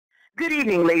Good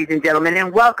evening, ladies and gentlemen,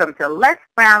 and welcome to Les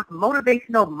Brown's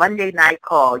Motivational Monday Night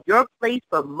Call, your place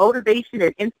for motivation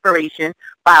and inspiration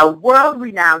by a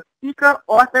world-renowned speaker,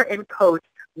 author, and coach,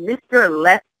 Mr.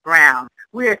 Les Brown.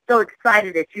 We are so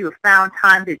excited that you have found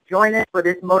time to join us for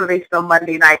this Motivational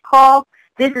Monday Night Call.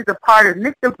 This is a part of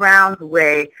Mr. Brown's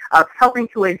way of helping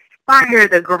to inspire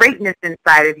the greatness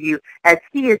inside of you as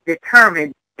he is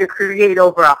determined to create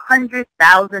over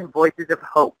 100,000 voices of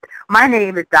hope. My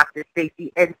name is Dr.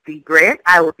 Stacey N.C. Grant.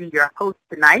 I will be your host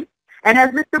tonight. And as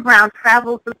Mr. Brown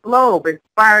travels the globe,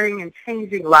 inspiring and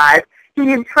changing lives,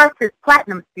 he entrusts his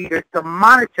platinum speakers to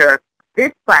monitor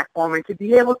this platform and to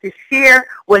be able to share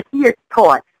what he has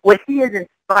taught, what he has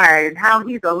inspired, and how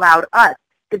he's allowed us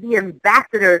to be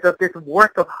ambassadors of this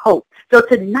work of hope. So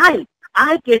tonight,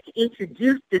 I get to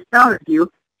introduce to some of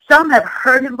you. Some have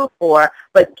heard him before,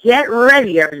 but get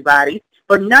ready, everybody,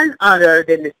 for none other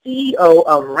than the CEO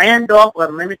of Randolph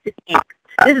Unlimited, Inc.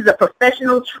 This is a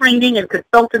professional training and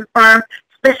consulting firm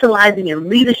specializing in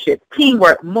leadership,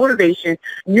 teamwork, motivation,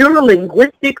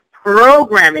 neuro-linguistic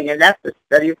programming, and that's the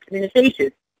study of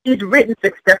communication. He's written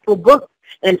successful books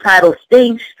entitled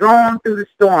Staying Strong Through the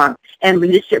Storm and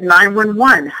Leadership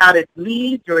 911, How to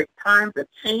Lead During Times of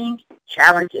Change,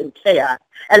 Challenge, and Chaos,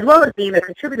 as well as being a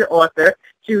contributor author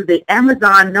to the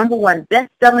Amazon #1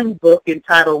 best-selling book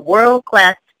entitled World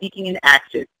Class Speaking in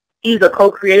Action. He's a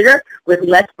co-creator with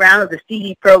Les Brown of the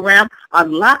CD program,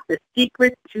 Unlock the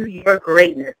Secret to Your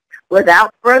Greatness.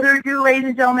 Without further ado, ladies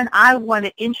and gentlemen, I want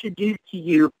to introduce to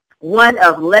you one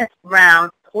of Les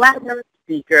Brown's platinum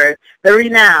speakers, the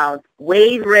renowned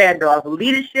Wade Randolph,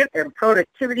 leadership and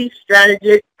productivity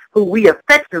strategist, who we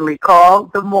affectionately call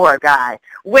the More Guy.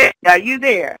 Wade, are you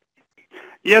there?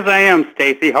 Yes, I am,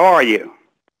 Stacey. How are you?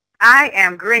 I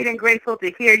am great and grateful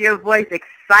to hear your voice,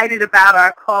 excited about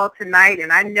our call tonight,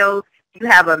 and I know you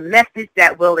have a message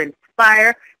that will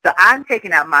inspire. So I'm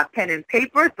taking out my pen and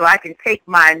paper so I can take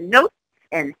my notes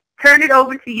and turn it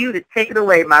over to you to take it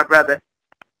away, my brother.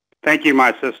 Thank you,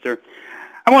 my sister.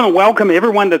 I want to welcome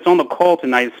everyone that's on the call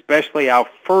tonight, especially our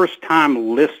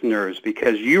first-time listeners,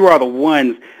 because you are the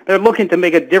ones that are looking to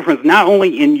make a difference not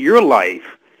only in your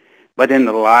life, but in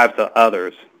the lives of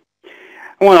others.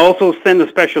 I want to also send a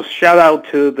special shout-out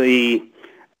to the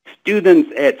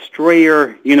students at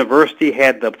Strayer University.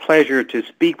 Had the pleasure to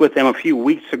speak with them a few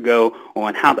weeks ago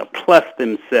on how to plus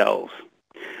themselves.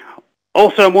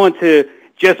 Also, I want to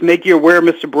just make you aware,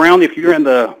 Mr. Brown, if you're in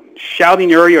the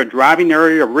shouting area or driving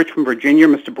area of Richmond, Virginia,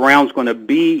 Mr. Brown's going to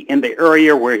be in the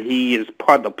area where he is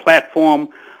part of the platform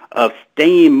of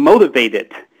Staying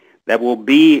Motivated. That will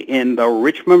be in the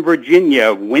Richmond,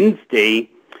 Virginia, Wednesday.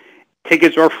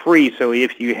 Tickets are free, so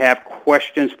if you have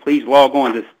questions, please log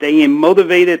on to Staying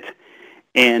Motivated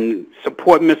and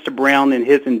support Mr. Brown in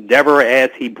his endeavor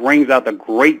as he brings out the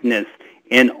greatness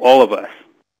in all of us.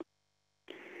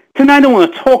 Tonight I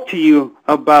want to talk to you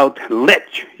about let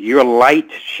your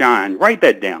light shine. Write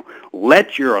that down.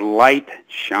 Let your light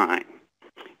shine.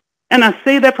 And I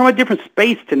say that from a different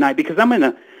space tonight because I'm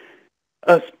in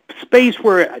a space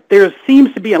where there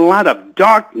seems to be a lot of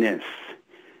darkness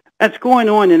that's going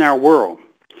on in our world.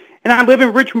 And I live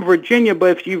in Richmond, Virginia,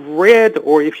 but if you've read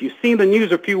or if you've seen the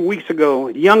news a few weeks ago,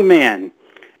 a young man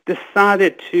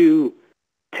decided to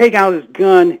take out his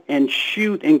gun and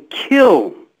shoot and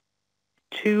kill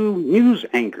 2 news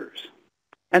anchors.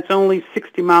 That's only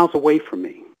 60 miles away from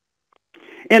me.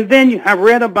 And then I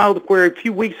read about where a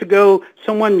few weeks ago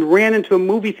someone ran into a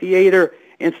movie theater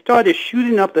and started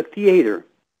shooting up the theater.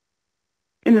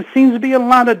 And there seems to be a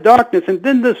lot of darkness. And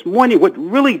then this morning, what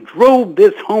really drove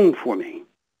this home for me,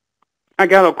 I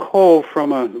got a call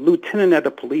from a lieutenant at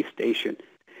the police station.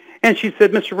 And she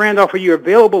said, Mr. Randolph, are you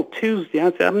available Tuesday?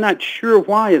 I said, I'm not sure.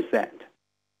 Why is that?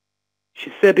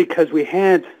 She said, because we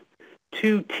had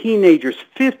 2 teenagers,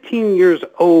 15 years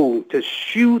old, to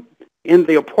shoot in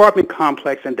the apartment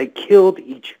complex, and they killed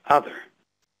each other.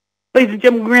 Ladies and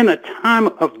gentlemen, we're in a time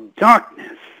of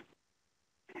darkness.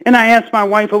 And I asked my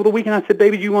wife over the weekend, I said,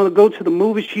 baby, do you want to go to the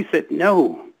movies? She said,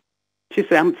 no. She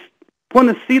said, I want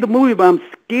to see the movie, but I'm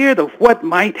scared of what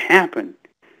might happen.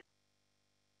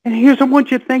 And here's, I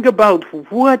want you to think about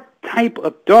what type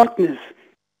of darkness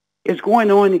is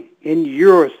going on in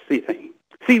your city.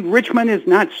 See, Richmond is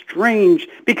not strange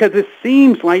because it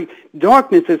seems like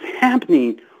darkness is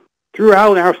happening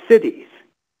throughout our cities.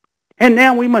 And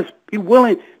now we must be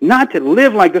willing not to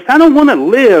live like this. I don't want to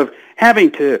live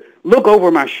having to look over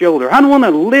my shoulder. I don't want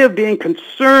to live being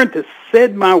concerned to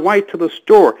send my wife to the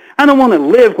store. I don't want to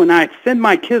live when I send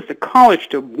my kids to college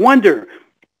to wonder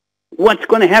what's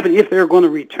going to happen if they're going to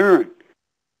return.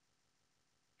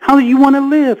 How do you want to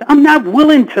live? I'm not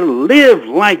willing to live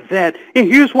like that. And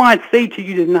here's why I say to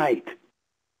you tonight,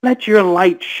 let your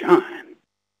light shine.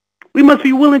 We must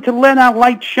be willing to let our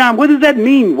light shine. What does that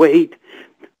mean, Wade?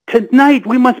 Tonight,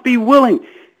 we must be willing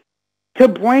to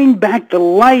bring back the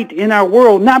light in our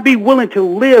world, not be willing to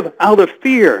live out of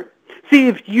fear. See,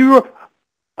 if you're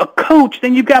a coach,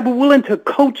 then you've got to be willing to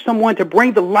coach someone to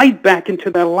bring the light back into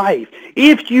their life.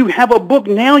 If you have a book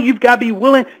now, you've got to be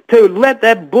willing to let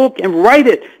that book and write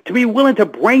it, to be willing to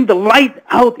bring the light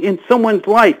out in someone's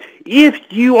life. If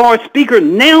you are a speaker,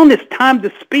 now it's time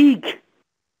to speak,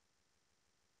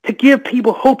 to give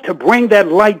people hope, to bring that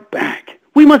light back.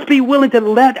 We must be willing to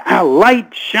let our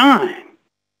light shine.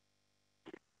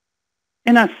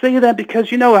 And I say that because,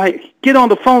 I get on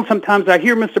the phone sometimes. I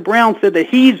hear Mr. Brown said that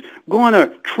he's going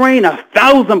to train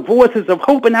 1,000 voices of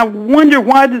hope. And I wonder,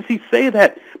 why does he say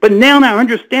that? But now I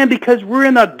understand, because we're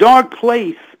in a dark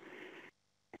place.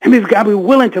 And we've got to be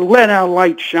willing to let our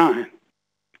light shine.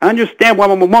 I understand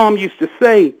what my mom used to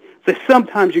say, that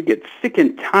sometimes you get sick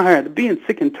and tired of being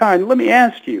sick and tired. And let me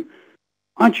ask you,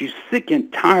 aren't you sick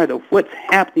and tired of what's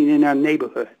happening in our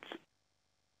neighborhoods?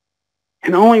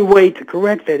 And the only way to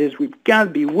correct that is we've got to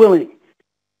be willing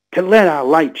to let our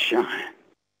light shine.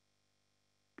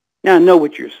 Now, I know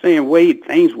what you're saying, Wade,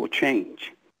 things will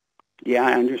change. Yeah,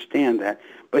 I understand that.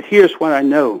 But here's what I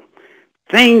know.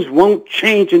 Things won't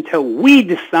change until we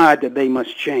decide that they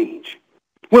must change.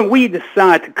 When we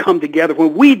decide to come together,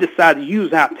 when we decide to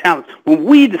use our talents, when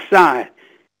we decide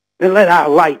to let our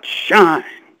light shine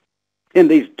in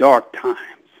these dark times.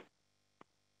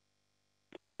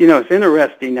 It's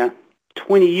interesting.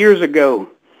 20 years ago,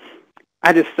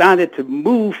 I decided to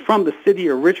move from the city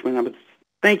of Richmond. I was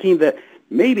thinking that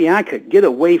maybe I could get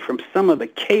away from some of the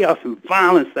chaos and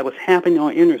violence that was happening in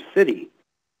our inner city.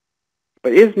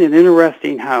 But isn't it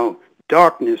interesting how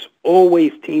darkness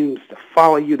always seems to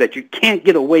follow you, that you can't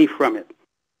get away from it?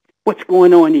 What's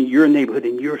going on in your neighborhood,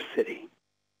 in your city?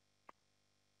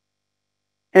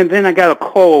 And then I got a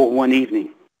call one evening.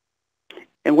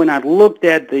 And when I looked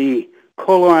at the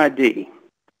caller ID,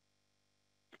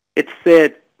 it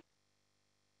said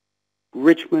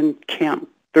Richmond Camp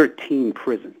 13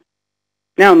 prison.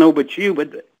 Now, I don't know about you,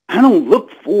 but I don't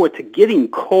look forward to getting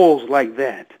calls like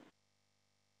that.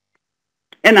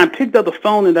 And I picked up the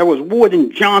phone, and there was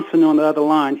Warden Johnson on the other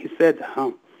line. He said,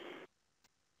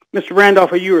 Mr.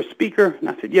 Randolph, are you a speaker? And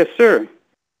I said, yes, sir.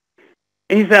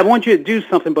 And he said, I want you to do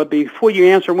something, but before you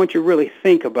answer, I want you to really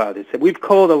think about it. He said, we've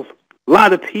called a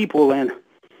lot of people, and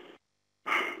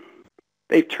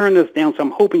they've turned us down, so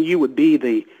I'm hoping you would be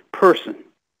the person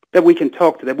that we can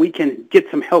talk to, that we can get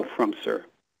some help from, sir.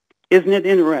 Isn't it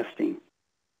interesting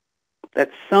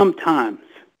that sometimes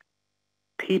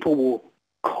people will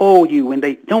call you when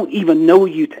they don't even know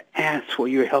you to ask for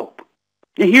your help?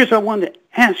 And here's what I wanted to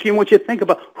ask you and what you think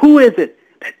about. Who is it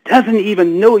that doesn't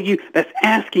even know you that's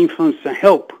asking for some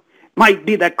help? It might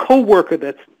be that coworker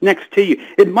that's next to you.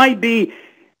 It might be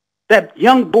that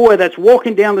young boy that's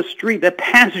walking down the street that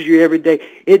passes you every day.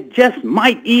 It just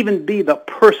might even be the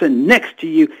person next to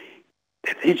you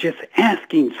that they're just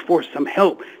asking for some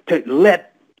help to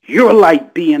let your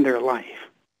light be in their life.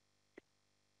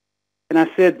 And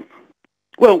I said,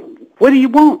 well, what do you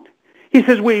want? He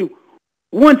says, we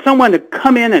want someone to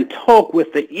come in and talk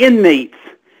with the inmates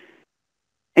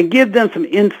and give them some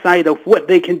insight of what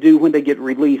they can do when they get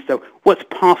released, of what's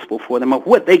possible for them, of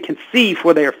what they can see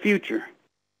for their future.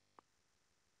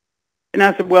 And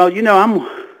I said, well,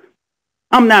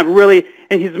 I'm not really.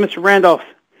 And he said, Mr. Randolph,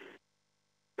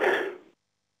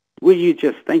 will you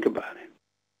just think about it?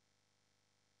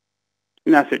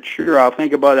 And I said, sure, I'll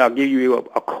think about it. I'll give you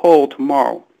a call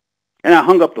tomorrow. And I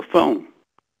hung up the phone.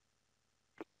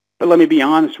 But let me be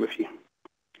honest with you.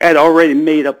 I had already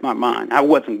made up my mind. I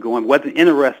wasn't going, wasn't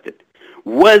interested,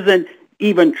 wasn't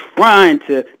even trying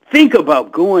to think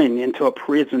about going into a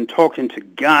prison, talking to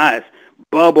guys,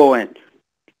 Bubba and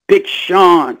Big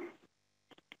Sean,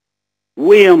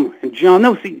 William and John.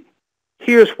 No, see,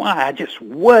 here's why. I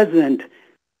didn't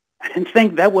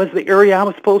think that was the area I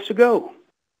was supposed to go.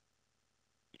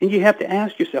 And you have to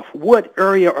ask yourself, what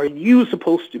area are you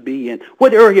supposed to be in?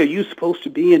 What area are you supposed to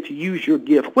be in to use your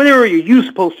gift? What area are you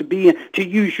supposed to be in to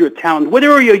use your talent? What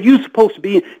area are you supposed to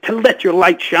be in to let your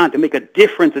light shine, to make a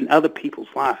difference in other people's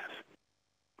lives?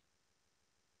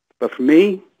 But for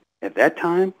me, at that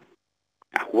time,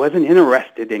 I wasn't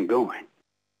interested in going.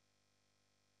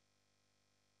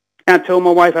 And I told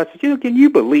my wife, I said, can you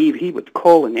believe he would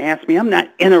call and ask me? I'm not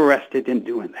interested in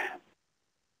doing that.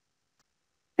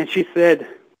 And she said,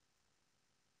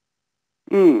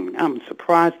 I'm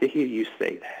surprised to hear you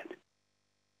say that.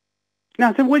 And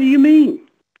I said, what do you mean?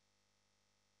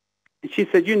 And she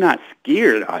said, "You're not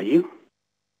scared, are you?"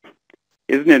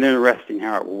 Isn't it interesting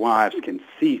how our wives can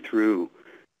see through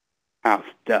our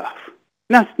stuff?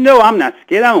 No, I'm not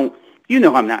scared. You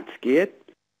know I'm not scared.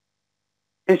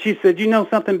 And she said, "You know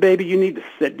something, baby? You need to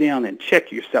sit down and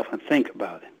check yourself and think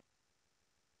about it.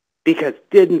 Because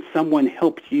didn't someone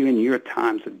help you in your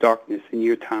times of darkness, in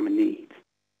your time of need?"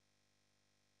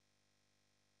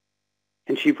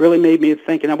 And she really made me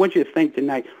think, and I want you to think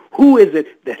tonight, who is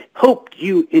it that helped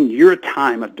you in your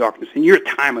time of darkness, in your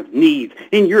time of need,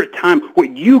 in your time where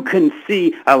you can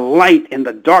see a light in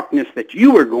the darkness that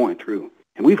you were going through?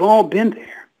 And we've all been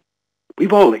there.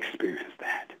 We've all experienced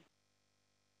that.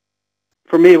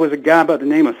 For me, it was a guy by the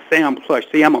name of Sam Plush.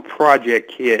 See, I'm a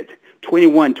project kid,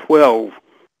 2112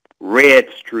 Red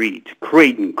Street,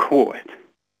 Creighton Court.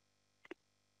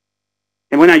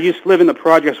 And when I used to live in the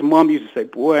projects, Mom used to say,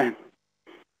 "Boy,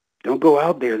 don't go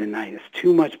out there tonight. There's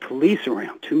too much police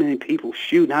around, too many people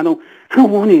shooting. I don't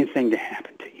want anything to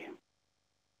happen to you."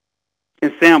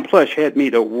 And Sam Plush had me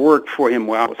to work for him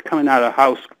while I was coming out of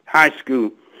high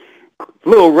school. A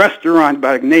little restaurant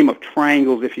by the name of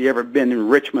Triangles, if you ever been in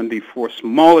Richmond before,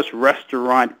 smallest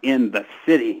restaurant in the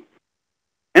city.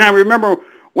 And I remember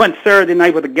one Saturday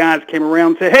night when the guys came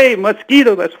around and said, "Hey,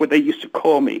 Mosquito," that's what they used to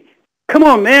call me. "Come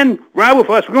on, man, ride with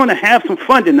us. We're going to have some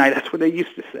fun tonight." That's what they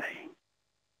used to say.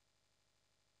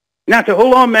 And I said,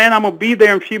 "Hold on, man, I'm going to be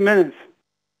there in a few minutes."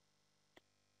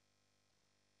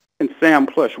 And Sam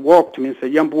Plush walked to me and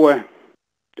said, "Young boy,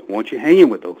 don't want you hanging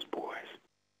with those boys."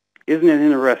 Isn't it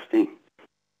interesting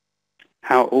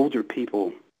how older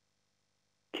people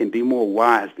can be more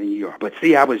wise than you are? But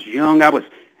see, I was young. I was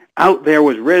out there,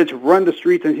 was ready to run the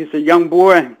streets, and he said, young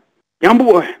boy,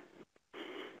 don't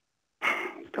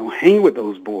hang with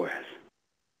those boys.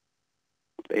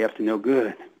 They up to no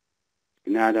good.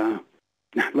 You're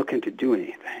not looking to do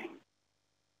anything.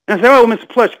 And I said, "Oh, Mr.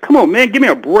 Plush, come on, man, give me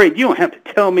a break. You don't have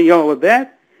to tell me all of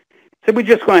that." I said, "We're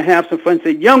just going to have some fun." I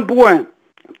said, "Young boy,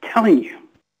 I'm telling you,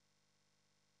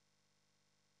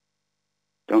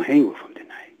 don't hang with them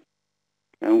tonight.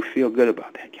 I don't feel good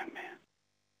about that, young man."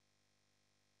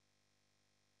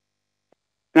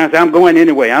 And I said, "I'm going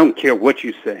anyway. I don't care what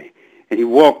you say." And he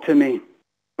walked to me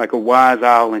like a wise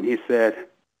owl, and he said,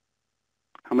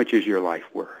 "How much is your life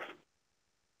worth?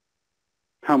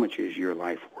 How much is your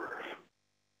life worth?"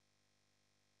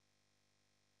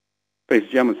 Ladies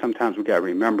and gentlemen, sometimes we got to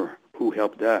remember who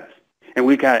helped us. And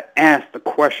we got to ask the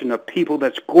question of people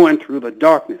that's going through the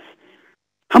darkness.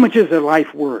 How much is their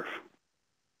life worth?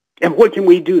 And what can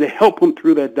we do to help them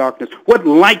through that darkness? What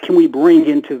light can we bring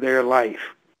into their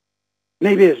life?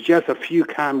 Maybe it's just a few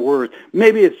kind words.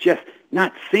 Maybe it's just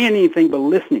not saying anything but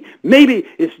listening. Maybe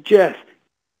it's just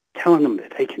telling them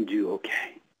that they can do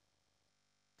okay.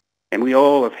 And we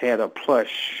all have had a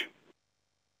Plush,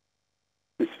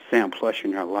 Mr. Sam Plush,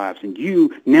 in our lives. And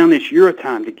now it's your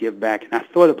time to give back. And I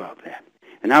thought about that.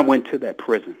 And I went to that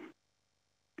prison.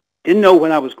 Didn't know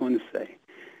what I was going to say.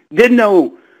 Didn't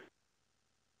know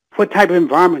what type of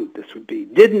environment this would be.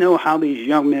 Didn't know how these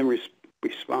young men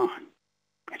respond.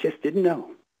 I just didn't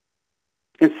know.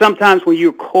 And sometimes when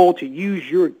you're called to use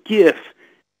your gift,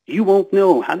 you won't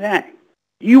know how to act.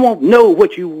 You won't know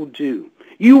what you will do.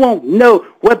 You won't know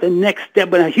what the next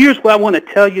step. But here's what I want to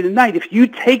tell you tonight. If you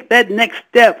take that next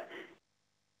step,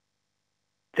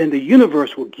 then the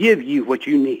universe will give you what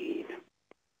you need.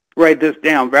 Write this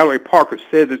down. Valerie Parker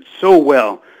says it so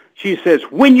well. She says,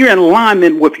 when you're in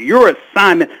alignment with your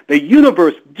assignment, the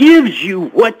universe gives you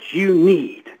what you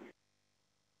need.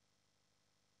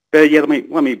 Better yet,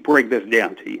 let me break this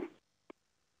down to you.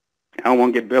 I don't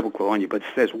want to get biblical on you, but it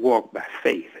says walk by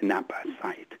faith and not by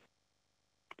sight.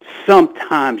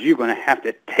 Sometimes you're going to have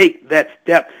to take that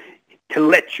step to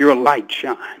let your light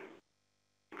shine.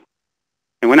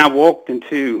 And when I walked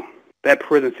into that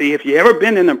prison, see, if you've ever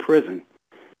been in a prison,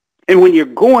 and when you're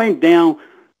going down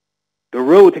the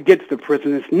road to get to the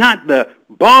prison, it's not the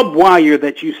barbed wire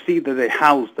that you see that they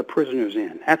house the prisoners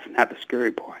in. That's not the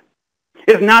scary part.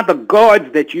 It's not the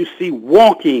guards that you see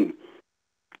walking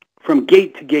from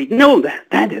gate to gate. No,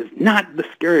 that is not the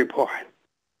scary part.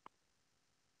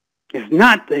 It's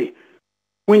not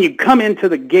when you come into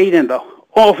the gate and the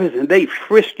office and they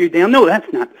frisk you down. No,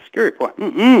 that's not the scary part.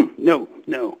 No.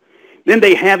 Then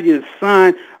they have you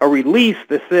sign a release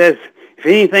that says if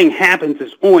anything happens,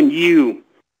 it's on you.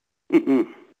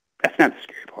 That's not the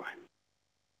scary part.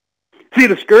 See,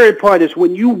 the scary part is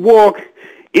when you walk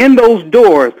in those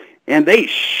doors and they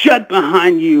shut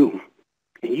behind you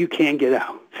and you can't get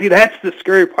out. See, that's the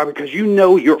scary part because you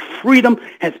know your freedom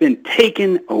has been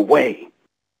taken away.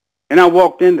 And I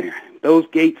walked in there, those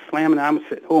gates slamming, and I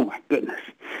said, oh my goodness.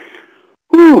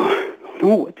 I don't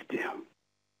know what to do.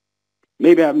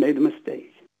 Maybe I've made a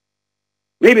mistake.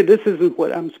 Maybe this isn't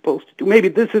what I'm supposed to do. Maybe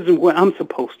this isn't what I'm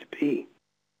supposed to be.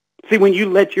 See, when you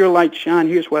let your light shine,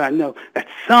 here's what I know. That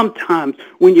sometimes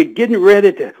when you're getting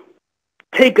ready to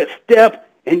take a step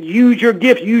and use your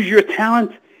gift, use your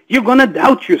talent, you're going to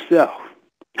doubt yourself.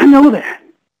 I know that.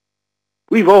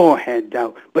 We've all had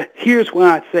doubt. But here's what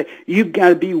I say. You've got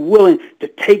to be willing to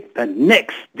take the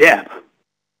next step.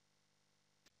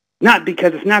 Not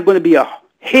because it's not going to be a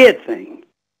head thing.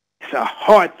 It's a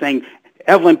heart thing.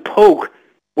 Evelyn Polk,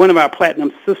 one of our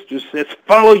platinum sisters, says,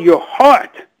 follow your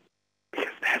heart,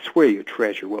 because that's where your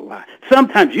treasure will lie.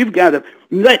 Sometimes you've got to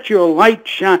let your light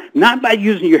shine, not by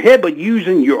using your head, but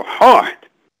using your heart.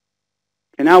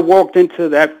 And I walked into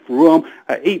that room,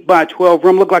 an 8x12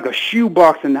 room, looked like a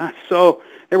shoebox, and I saw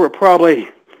there were probably,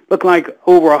 looked like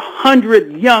over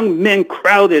 100 young men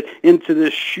crowded into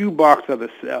this shoebox of a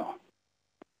cell.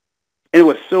 And it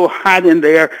was so hot in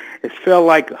there, it felt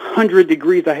like 100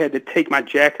 degrees. I had to take my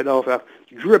jacket off. I was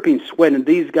dripping sweat, and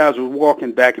these guys were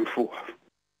walking back and forth.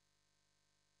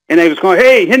 And they was going,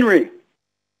 hey, Henry.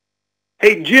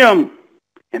 Hey, Jim.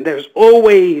 And there's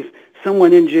always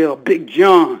someone in jail, Big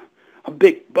John, a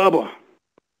Big Bubba.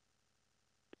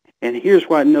 And here's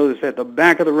what I noticed. At the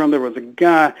back of the room, there was a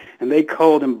guy, and they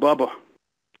called him Bubba.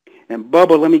 And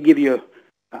Bubba, let me give you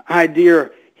an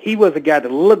idea. He was a guy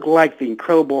that looked like the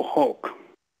Incredible Hulk.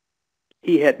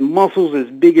 He had muscles as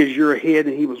big as your head,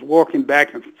 and he was walking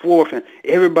back and forth, and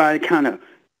everybody kind of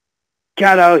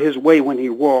got out of his way when he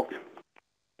walked.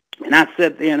 And I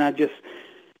sat there, and I just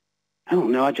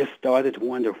started to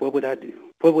wonder, what would I do?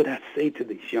 What would I say to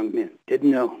these young men?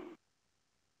 Didn't know.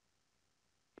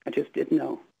 I just didn't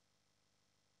know.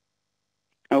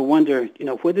 I wonder,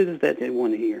 what is it that they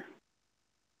want to hear?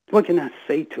 What can I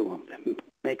say to them that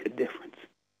make a difference?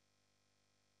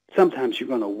 Sometimes you're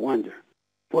going to wonder,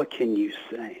 what can you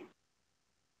say?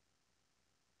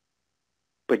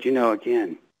 But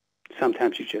again,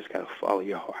 sometimes you just got to follow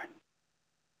your heart.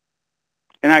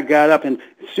 And I got up, and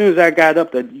as soon as I got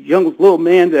up, the young little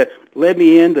man that led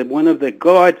me in, one of the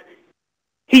guards,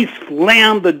 he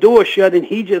slammed the door shut, and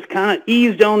he just kind of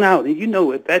eased on out. And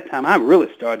at that time, I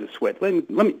really started to sweat. Let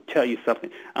me tell you something.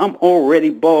 I'm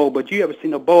already bald, but you ever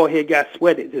seen a bald head guy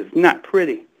sweat? It is not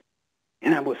pretty.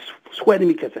 And I was sweating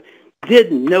because I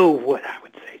didn't know what I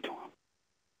would say to him.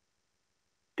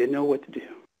 Didn't know what to do.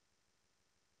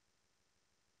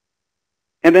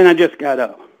 And then I just got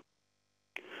up.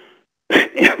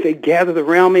 They gathered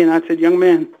around me, and I said, young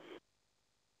man,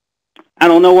 I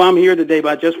don't know why I'm here today,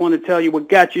 but I just want to tell you what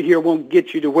got you here won't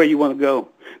get you to where you want to go.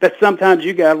 That sometimes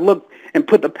you got to look and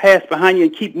put the past behind you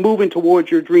and keep moving towards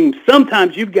your dreams.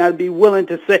 Sometimes you've got to be willing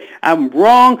to say, I'm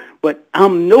wrong, but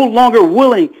I'm no longer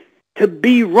willing to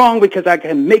be wrong because I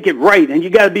can make it right. And you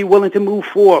got to be willing to move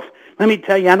forth. Let me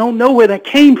tell you, I don't know where that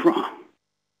came from.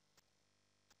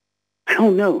 I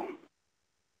don't know.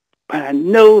 But I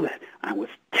know that I was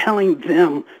telling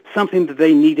them something that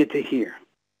they needed to hear.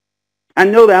 I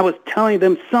know that I was telling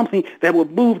them something that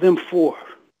would move them forward.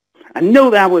 I know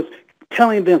that I was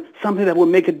telling them something that would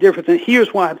make a difference. And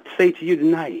here's what I say to you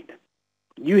tonight.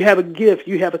 You have a gift.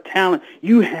 You have a talent.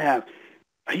 You have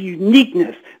a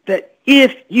uniqueness that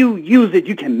if you use it,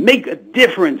 you can make a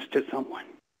difference to someone.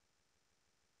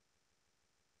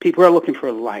 People are looking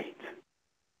for light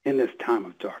in this time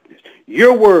of darkness.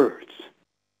 Your words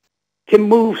can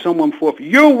move someone forth.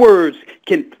 Your words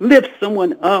can lift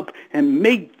someone up and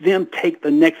make them take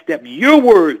the next step. Your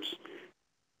words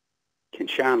can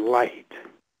shine light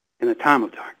in a time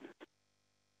of darkness.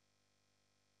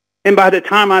 And by the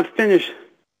time I finished,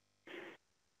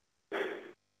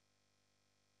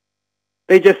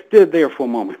 they just stood there for a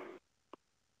moment.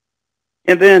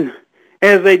 And then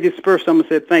as they dispersed, someone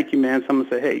said, thank you, man. Someone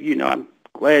said, hey, I'm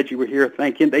glad you were here.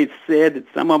 Thank you. And they said that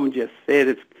some of them just said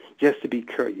it's just to be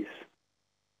courteous.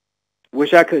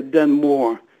 Wish I could have done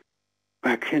more,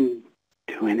 but I couldn't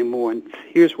do any more. And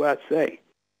here's what I say.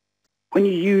 When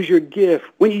you use your gift,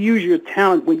 when you use your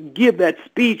talent, when you give that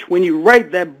speech, when you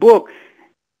write that book,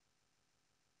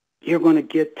 you're going to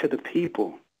get to the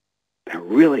people that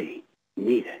really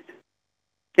need it.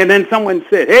 And then someone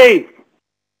said, hey,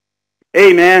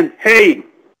 man, hey.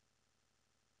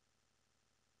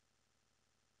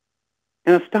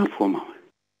 And I stopped for a moment.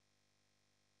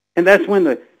 And that's when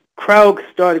the crowd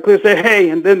started clear, say, hey,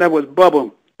 and then that was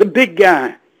Bubba, the big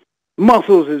guy,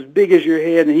 muscles as big as your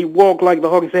head, and he walked like the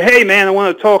hawk and said, hey, man, I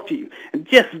want to talk to you. And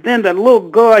just then that little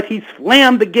guard, he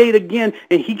slammed the gate again,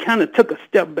 and he kind of took a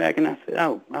step back, and I said, I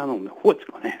don't know what's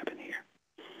going to happen here.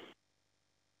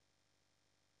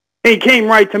 And he came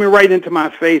right to me, right into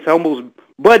my face, almost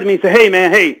butted me and said, hey,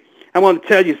 man, hey, I want to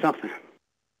tell you something.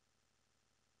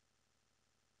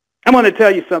 I want to tell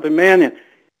you something, man. And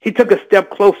he took a step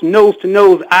close, nose to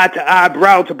nose, eye to eye,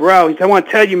 brow to brow. He said, I want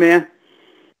to tell you, man.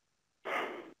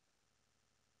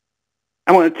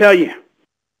 I want to tell you.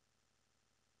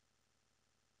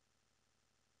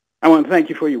 I want to thank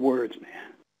you for your words, man.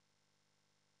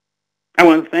 I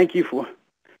want to thank you for...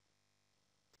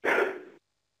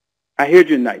 I heard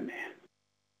you tonight, man.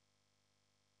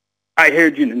 I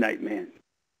heard you tonight, man.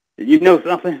 Did you know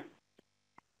something?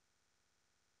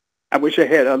 I wish I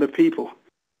had other people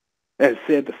that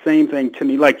said the same thing to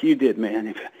me like you did, man.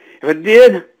 If I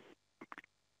did,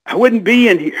 I wouldn't be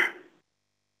in here.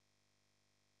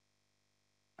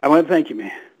 I want to thank you,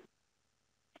 man.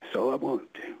 That's all I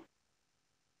want to do.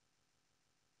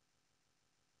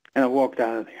 And I walked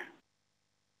out of there.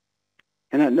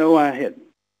 And I know I had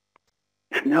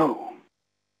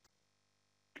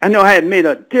made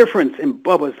a difference in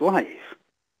Bubba's life.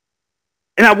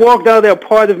 And I walked out of there,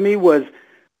 part of me was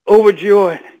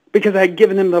overjoyed because I had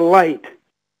given him the light.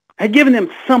 I had given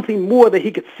him something more that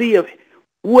he could see of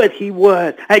what he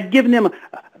was. I had given him a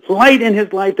light in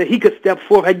his life that he could step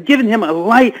forward. I had given him a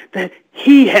light that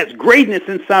he has greatness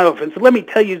inside of him. So let me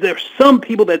tell you, there's some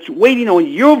people that's waiting on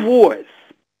your voice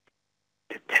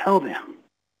to tell them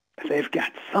that they've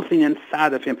got something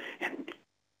inside of him. And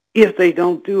if they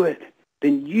don't do it,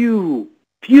 then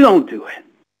if you don't do it,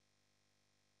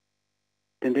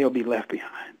 then they'll be left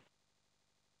behind.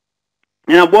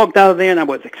 And I walked out of there and I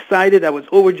was excited. I was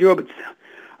overjoyed, but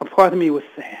a part of me was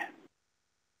sad.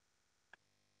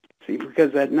 See,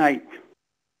 because that night,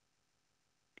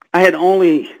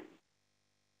 Bubba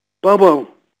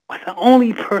was the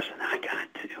only person I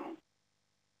got to.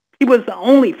 He was the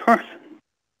only person.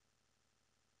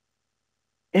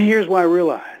 And here's what I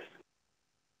realized.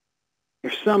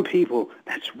 There's some people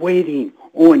that's waiting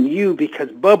on you because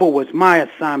Bubba was my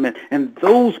assignment, and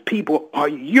those people are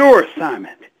your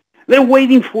assignment. They're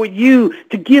waiting for you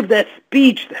to give that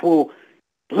speech that will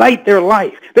light their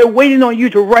life. They're waiting on you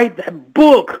to write that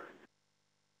book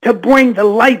to bring the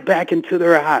light back into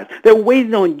their eyes. They're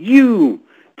waiting on you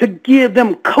to give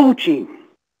them coaching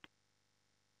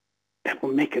that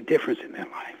will make a difference in their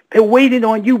life. They're waiting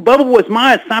on you. Bubba was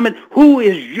my assignment. Who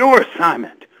is your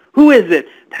assignment? Who is it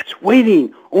that's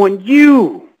waiting on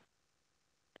you?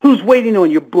 Who's waiting on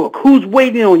your book? Who's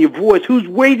waiting on your voice? Who's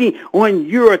waiting on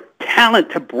your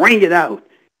talent to bring it out?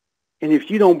 And if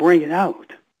you don't bring it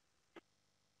out,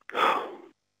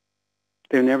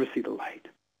 they'll never see the light.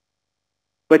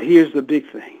 But here's the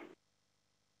big thing.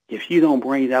 If you don't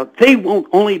bring it out, they won't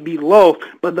only be lost,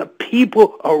 but the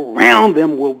people around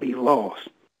them will be lost.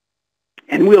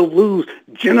 And we'll lose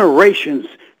generations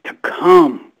to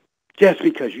come just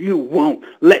because you won't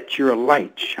let your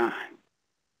light shine.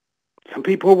 Some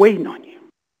people are waiting on you.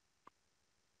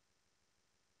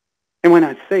 And when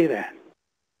I say that,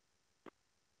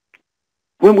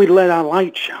 when we let our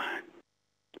light shine,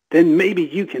 then maybe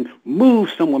you can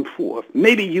move someone forth.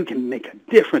 Maybe you can make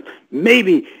a difference.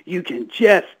 Maybe you can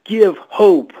just give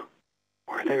hope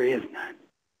where there is none.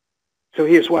 So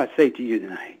here's what I say to you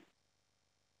tonight.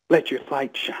 Let your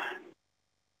light shine.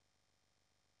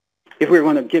 If we're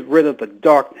going to get rid of the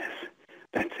darkness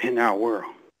that's in our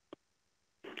world.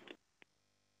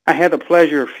 I had the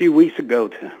pleasure a few weeks ago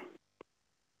to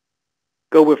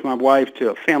go with my wife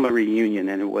to a family reunion,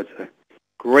 and it was a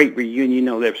great reunion. You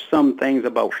know, there's some things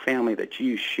about family that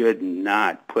you should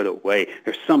not put away.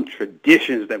 There's some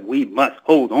traditions that we must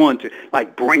hold on to,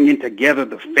 like bringing together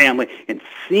the family and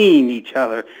seeing each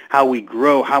other, how we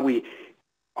grow, how we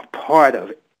are part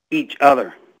of each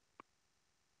other.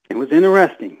 It was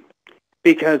interesting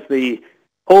because the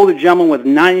older gentleman was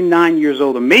 99 years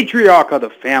old, the matriarch of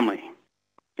the family.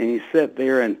 And he sat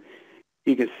there and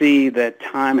you could see that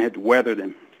time had weathered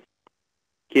him.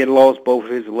 He had lost both of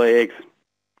his legs.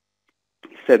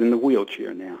 He sat in the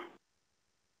wheelchair now.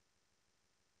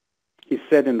 He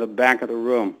sat in the back of the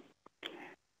room.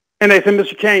 And they said,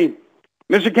 Mr. Kane,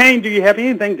 do you have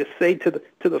anything to say to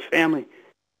the family?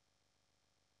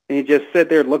 And he just sat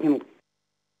there looking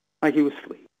like he was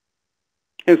asleep.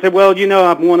 And said, well, you know,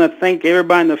 I want to thank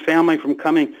everybody in the family from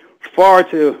coming far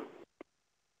to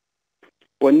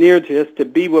or near to us to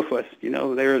be with us. You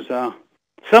know, there's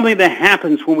something that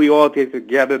happens when we all get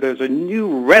together. There's a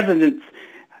new resonance,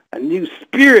 a new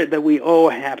spirit that we all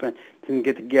happen to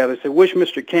get together. So wish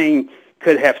Mr. King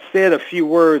could have said a few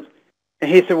words.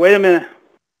 And he said, wait a minute.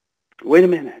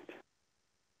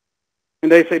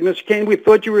 And they said, Mr. King, we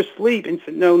thought you were asleep. And he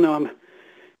said, no,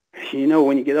 you know,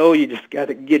 when you get old, you just got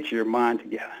to get your mind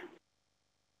together.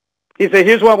 He said,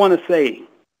 here's what I want to say.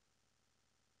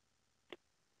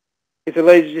 He said,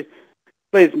 ladies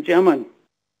and gentlemen,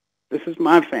 this is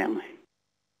my family.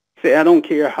 Say, I don't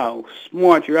care how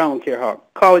smart you are. I don't care how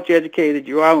college educated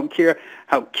you are. I don't care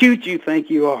how cute you think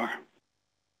you are.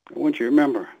 I want you to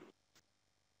remember,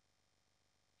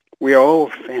 we are all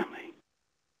family.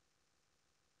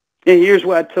 And here's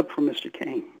what I took from Mr.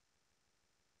 King.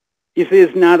 He said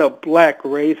it's not a black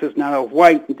race, it's not a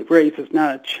white race, it's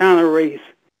not a China race.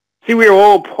 See, we are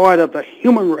all part of the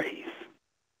human race.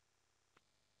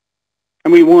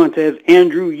 And we want, as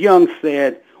Andrew Young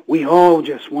said, we all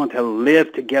just want to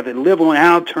live together, live on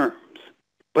our terms.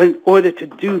 But in order to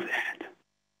do that,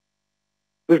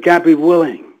 we've got to be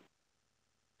willing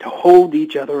to hold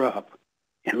each other up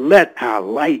and let our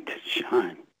light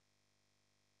shine.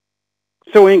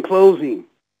 So in closing,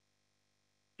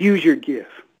 use your gift.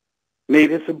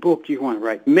 Maybe it's a book you want to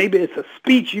write. Maybe it's a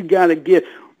speech you got to give.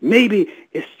 Maybe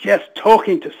it's just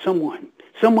talking to someone.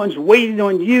 Someone's waiting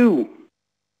on you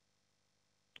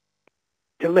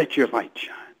to let your light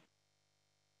shine.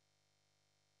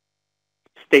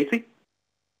 Stacy?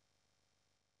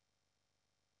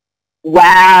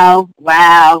 Wow,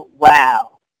 wow,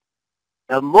 wow.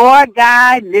 The more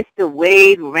guy, Mr.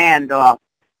 Wade Randolph.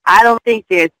 I don't think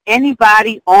there's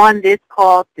anybody on this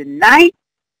call tonight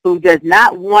who does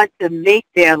not want to make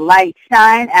their light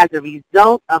shine as a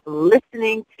result of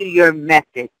listening to your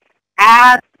message.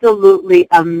 Absolutely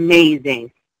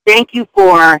amazing. Thank you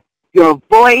for your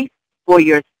voice, for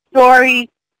your story,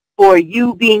 for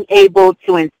you being able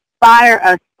to inspire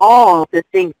us all to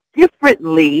think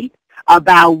differently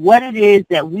about what it is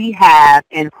that we have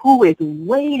and who is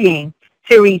waiting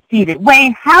to receive it.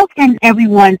 Wayne, how can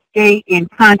everyone stay in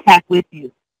contact with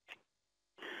you?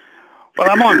 Well,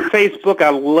 I'm on Facebook. I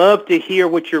love to hear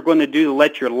what you're going to do to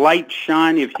let your light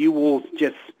shine. If you will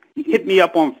just hit me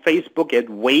up on Facebook at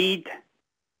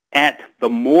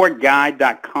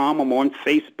wade@themoreguy.com. I'm on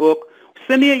Facebook.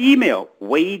 Send me an email,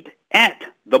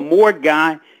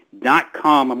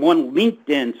 wade@themoreguy.com. I'm on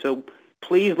LinkedIn, so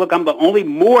please look. I'm the only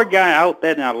more guy out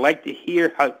there, and I'd like to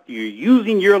hear how you're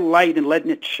using your light and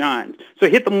letting it shine. So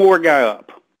hit the more guy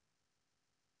up.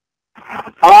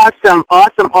 Awesome,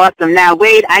 awesome, awesome. Now,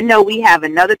 Wade, I know we have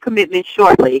another commitment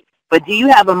shortly, but do you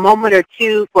have a moment or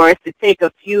two for us to take a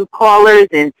few callers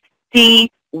and see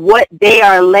what they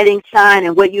are letting shine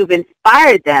and what you've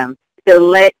inspired them to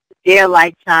let their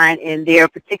light shine in their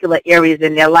particular areas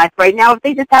in their life right now, if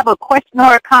they just have a question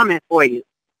or a comment for you?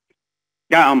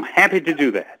 Yeah, I'm happy to do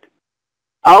that.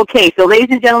 Okay, so ladies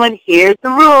and gentlemen, here's the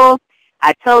rules.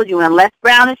 I told you, when Les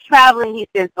Brown is traveling, he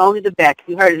sends only the best.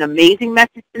 You heard an amazing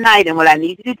message tonight, and what I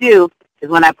need you to do is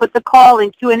when I put the call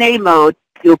in Q&A mode,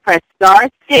 you'll press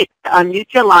 *6 to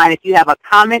unmute your line if you have a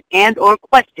comment and or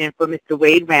question for Mr.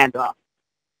 Wade Randolph.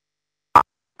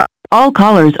 All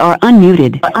callers are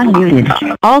unmuted.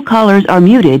 All callers are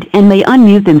muted and may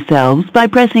unmute themselves by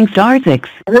pressing *6.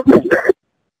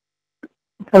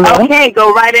 Hello? Okay,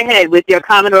 go right ahead with your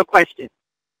comment or question.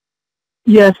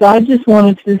 Yes, I just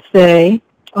wanted to say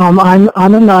I'm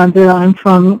Ananda. I'm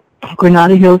from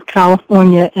Granada Hills,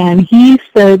 California, and he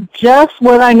said just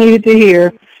what I needed to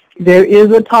hear. There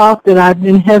is a talk that I've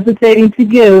been hesitating to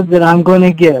give that I'm going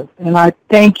to give, and I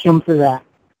thank him for that.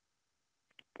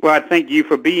 Well, I thank you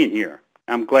for being here.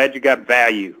 I'm glad you got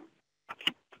value.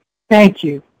 Thank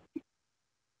you.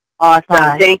 Awesome.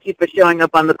 Bye. Thank you for showing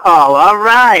up on the call. All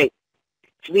right.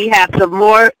 We have some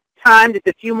more time, just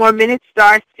a few more minutes.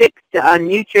 *6 to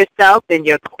unmute yourself and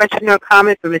your question or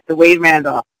comment for Mr. Wade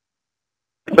Randolph.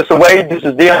 Mr. Wade, this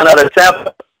is Dion out of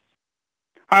Tampa.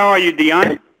 How are you,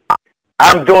 Dion?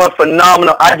 I'm doing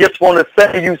phenomenal. I just want to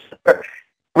say you, sir,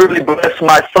 really blessed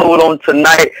my soul on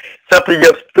tonight, simply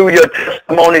just through your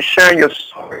testimony, sharing your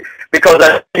story, because I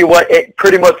tell you what, it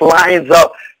pretty much lines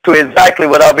up to exactly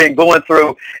what I've been going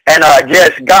through. And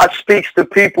yes, God speaks to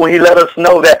people. He let us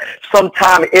know that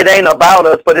sometimes it ain't about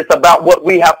us, but it's about what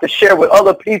we have to share with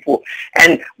other people.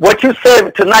 And what you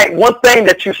said tonight, one thing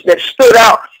that stood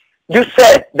out, you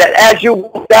said that as you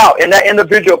walked out and that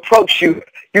individual approached you,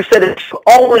 you said it's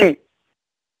only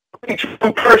each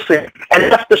one person.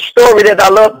 And that's the story that I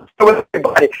love to tell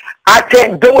everybody. I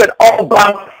can't do it all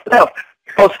by myself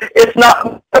because it's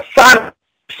not a sign of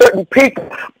certain people,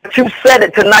 but you said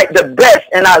it tonight the best,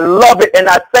 and I love it, and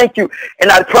I thank you,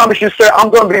 and I promise you, sir, I'm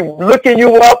going to be looking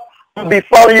you up, I'm going to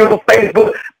be following you on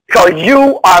Facebook, because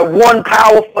you are one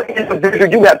powerful individual.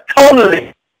 You have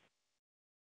totally,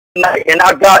 and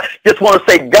I just want to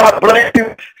say God bless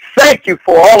you. Thank you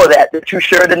for all of that you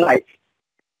shared tonight.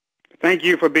 Thank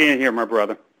you for being here, my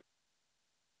brother.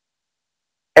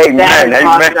 Amen. That is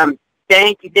Amen. awesome.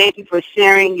 Thank you for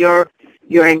sharing your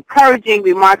encouraging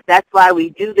remarks. That's why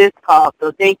we do this call.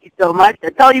 So thank you so much. I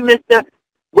told you, Mr.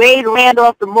 Wade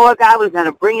Randolph, the more guy, was going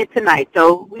to bring it tonight.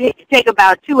 So we can take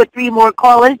about 2 or 3 more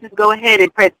callers. Just go ahead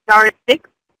and press star 6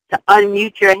 to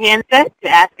unmute your handset to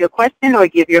ask your question or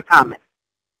give your comment.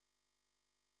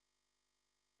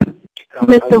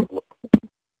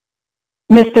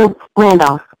 Mr.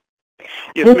 Randolph,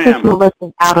 Yes, this ma'am. is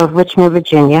Melissa out of Richmond,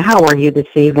 Virginia. How are you this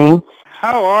evening?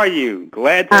 How are you?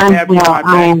 Glad to I'm have you well. on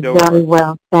my I am back door. very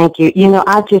well. Thank you. You know,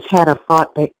 I just had a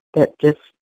thought that just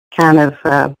kind of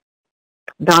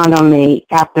dawned on me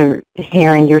after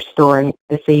hearing your story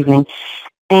this evening.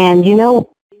 And, you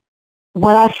know,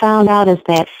 what I found out is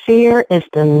that fear is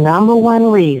the number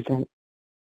one reason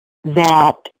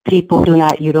that people do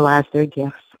not utilize their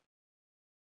gifts.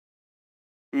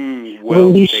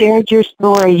 When you shared your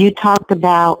story, you talked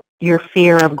about your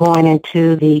fear of going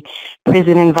into the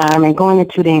prison environment, going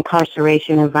into the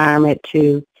incarceration environment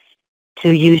to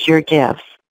use your gifts.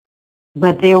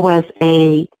 But there was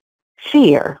a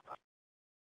fear,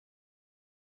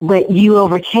 but you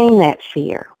overcame that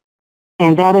fear.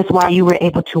 And that is why you were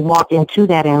able to walk into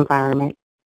that environment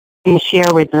and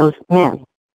share with those men.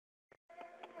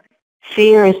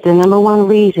 Fear is the number one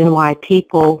reason why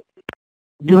people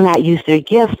do not use their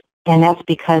gifts, and that's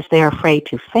because they're afraid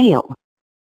to fail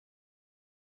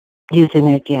using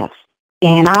their gifts.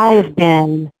 And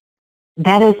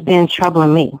that has been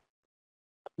troubling me.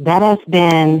 That has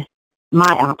been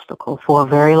my obstacle for a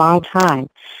very long time.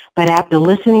 But after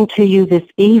listening to you this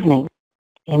evening,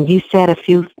 and you said a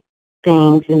few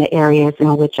things in the areas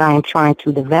in which I am trying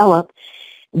to develop,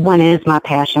 one is my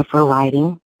passion for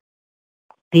writing.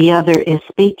 The other is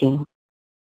speaking.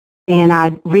 And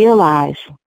I realized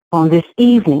on this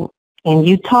evening, and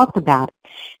you talked about it,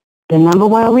 the number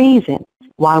one reason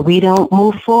why we don't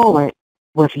move forward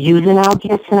with using our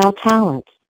gifts and our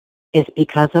talents is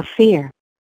because of fear.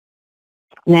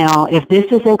 Now, if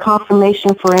this isn't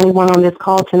confirmation for anyone on this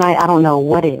call tonight, I don't know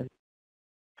what is.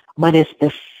 But it's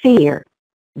the fear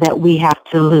that we have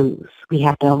to lose. We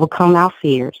have to overcome our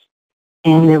fears.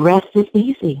 And the rest is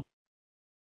easy.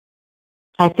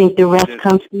 I think the rest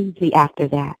comes easy after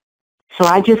that. So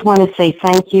I just want to say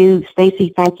thank you.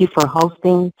 Stacy, thank you for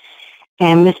hosting.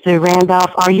 And Mr.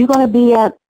 Randolph, are you going to be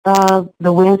at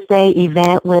the Wednesday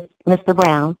event with Mr.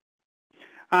 Brown?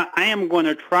 I am going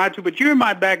to try to, but you're in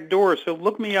my back door, so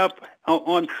look me up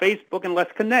on Facebook and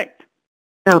let's connect.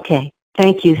 Okay.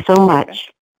 Thank you so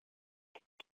much.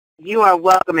 You are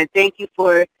welcome, and thank you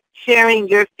for sharing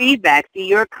your feedback. See,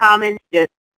 your comments just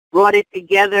brought it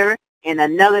together in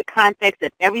another context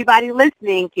that everybody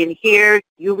listening can hear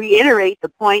you reiterate the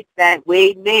points that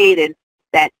Wade made, and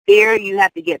that fear, you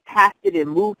have to get past it and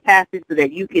move past it so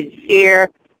that you can share,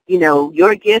 you know,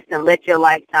 your gifts and let your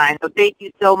light shine. So thank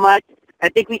you so much. I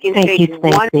think we can take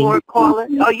one more caller.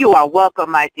 Oh, you are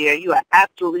welcome, my dear. You are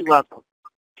absolutely welcome.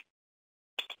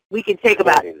 We can take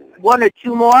about 1 or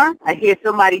 2 more. I hear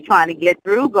somebody trying to get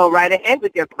through. Go right ahead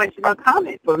with your question or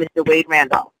comment for Mr. Wade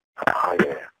Randolph. Hi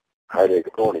there. Hi there.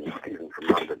 Good morning. Stephen from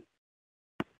London.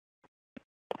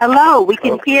 Hello. We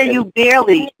can hear you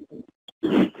barely.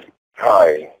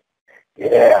 Hi.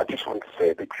 Yeah, I just want to say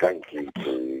a big thank you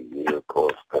to you, of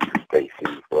course, Dr.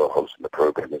 Stacy, for hosting the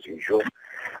program as usual.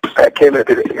 I came a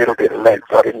little bit late,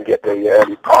 so I didn't get the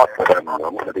early part, but I'm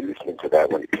going to be listening to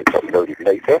that when it gets uploaded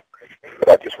later. But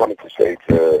I just wanted to say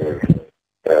to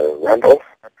Randolph,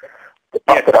 the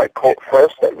part that I caught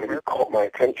first that really caught my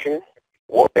attention,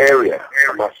 what area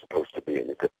am I supposed to be in?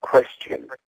 It's a question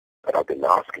that I've been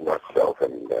asking myself,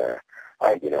 and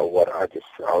you know what, I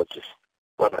was just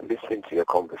when I'm listening to your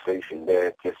conversation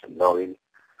there, just knowing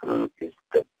who is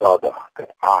the brother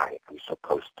that I am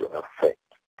supposed to affect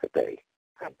today.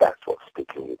 And that's what's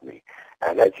sticking with me.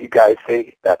 And as you guys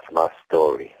say, that's my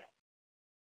story.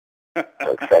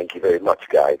 So thank you very much,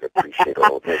 guys. I appreciate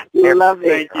all of it. Love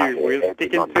it. Thank you. We're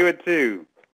sticking to it, too.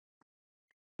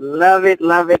 Love it,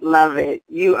 love it, love it.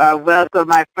 You are welcome,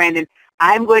 my friend. And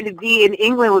I'm going to be in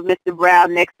England with Mr.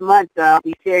 Brown next month, so I'll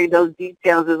be sharing those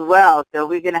details as well. So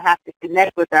we're going to have to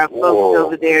connect with our folks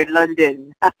over there in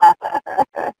London.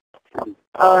 Awesome.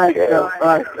 Okay. So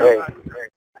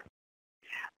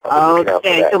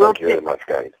Thank you very much,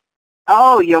 guys.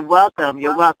 Oh, you're welcome.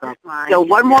 You're welcome. So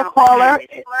one more caller.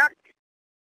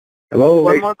 Hello.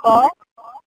 One more call.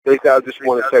 Stacey, I just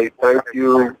want to say thank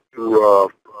you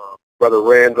to Brother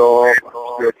Randolph. I'm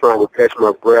still trying to catch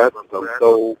my breath. I'm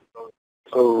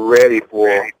so ready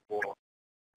for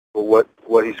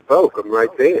what he spoke. I'm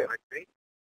right there.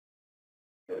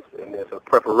 And there's a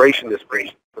preparation that's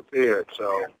being prepared.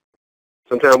 So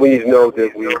sometimes we need to know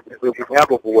that we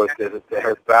have a voice that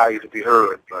has value to be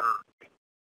heard. But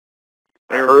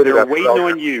they're waiting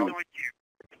on you.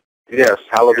 Yes,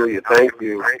 hallelujah. Thank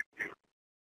you.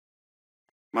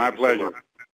 My pleasure.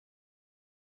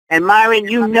 And Myron,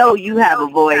 you know you have a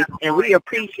voice, and we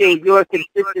appreciate your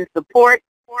consistent support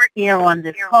here on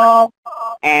this call,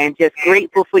 and just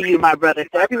grateful for you, my brother.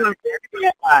 So everyone,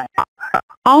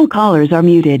 All callers are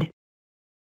muted.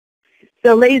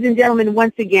 so ladies and gentlemen,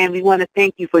 once again, we want to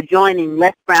thank you for joining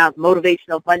Les Brown's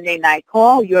Motivational Monday Night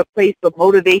Call, your place for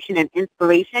motivation and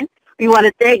inspiration. We want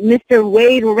to thank Mr.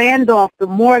 Wade Randolph, the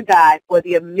Moore guy, for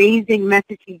the amazing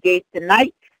message he gave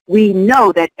tonight. We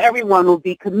know that everyone will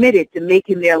be committed to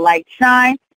making their light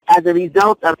shine as a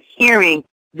result of hearing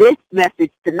this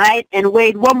message tonight. And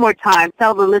Wade, one more time,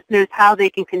 tell the listeners how they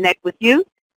can connect with you.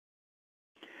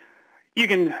 You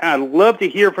can, I'd love to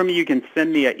hear from you. You can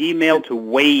send me an email to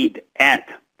Wade at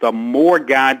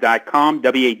themoreguy.com,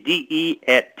 WADE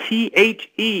at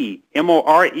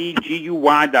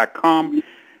THEMOREGUY.com.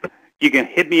 You can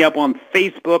hit me up on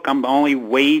Facebook. I'm the only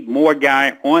Wade Moore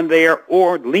Guy on there,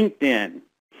 or LinkedIn.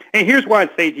 And here's what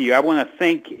I say to you. I want to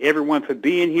thank everyone for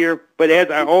being here. But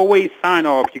as I always sign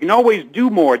off, you can always do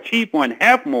more, achieve more, and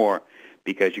have more,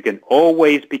 because you can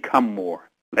always become more.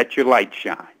 Let your light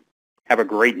shine. Have a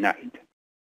great night.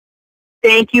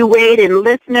 Thank you, Wade. And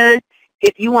listeners,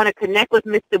 if you want to connect with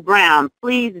Mr. Brown,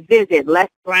 please visit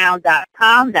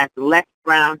lesbrown.com. That's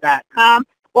lesbrown.com.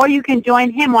 Or you can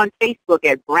join him on Facebook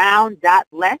at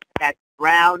brown.les. That's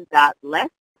brown.les.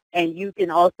 And you can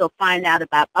also find out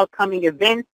about upcoming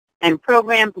events and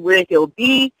programs where he'll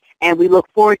be. And we look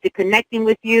forward to connecting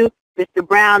with you. Mr.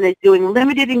 Brown is doing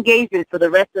limited engagement for the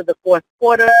rest of the fourth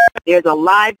quarter. There's a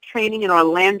live training in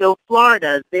Orlando,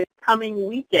 Florida this coming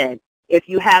weekend. If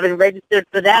you haven't registered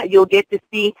for that, you'll get to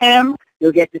see him.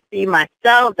 You'll get to see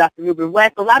myself, Dr. Ruben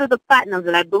West, a lot of the platinums,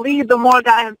 and I believe the Moore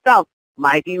guy himself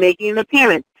might be making an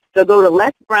appearance. So go to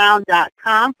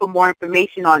lesbrown.com for more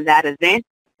information on that event.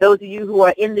 Those of you who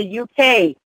are in the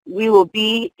UK, we will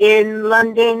be in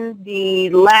London the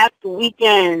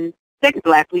second to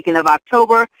last weekend of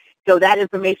October. So that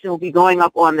information will be going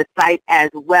up on the site as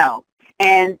well.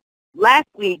 And last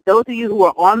week, those of you who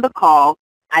were on the call,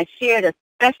 I shared a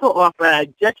special offer I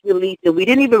just released, and we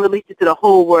didn't even release it to the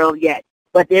whole world yet.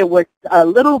 But there was a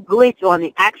little glitch on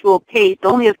the actual page.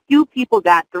 Only a few people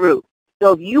got through.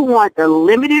 So if you want the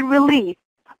limited release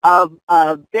of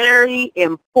a very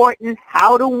important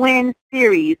How to Win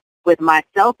series with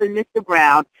myself and Mr.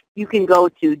 Brown, you can go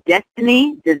to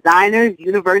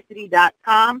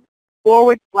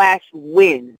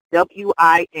destinydesignersuniversity.com/win,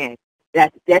 W-I-N.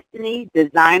 That's Destiny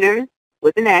Designers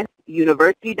with an S,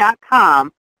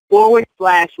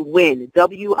 university.com/win,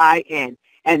 W-I-N.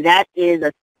 And that is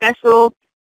a special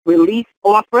release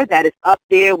offer that is up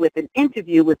there with an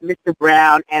interview with Mr.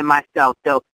 Brown and myself.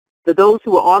 So for those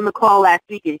who were on the call last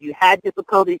week, if you had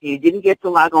difficulties and you didn't get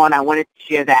to log on, I wanted to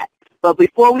share that. But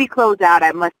before we close out,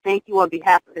 I must thank you on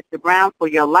behalf of Mr. Brown for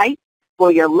your light,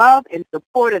 for your love and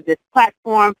support of this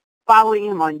platform, following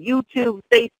him on YouTube,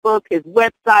 Facebook, his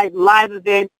website, live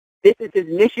events. This is his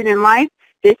mission in life.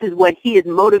 This is what he is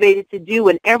motivated to do,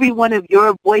 and every one of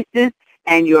your voices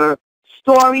and your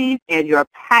stories and your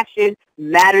passion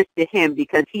matters to him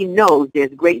because he knows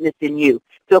there's greatness in you.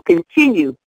 So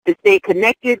continue to stay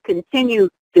connected, continue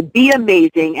to be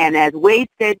amazing, and as Wade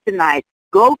said tonight,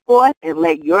 go forth and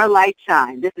let your light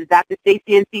shine. This is Dr.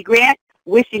 Stacey N.C. Grant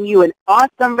wishing you an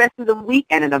awesome rest of the week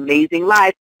and an amazing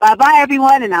life. Bye-bye,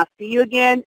 everyone, and I'll see you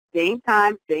again, same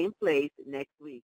time, same place next week.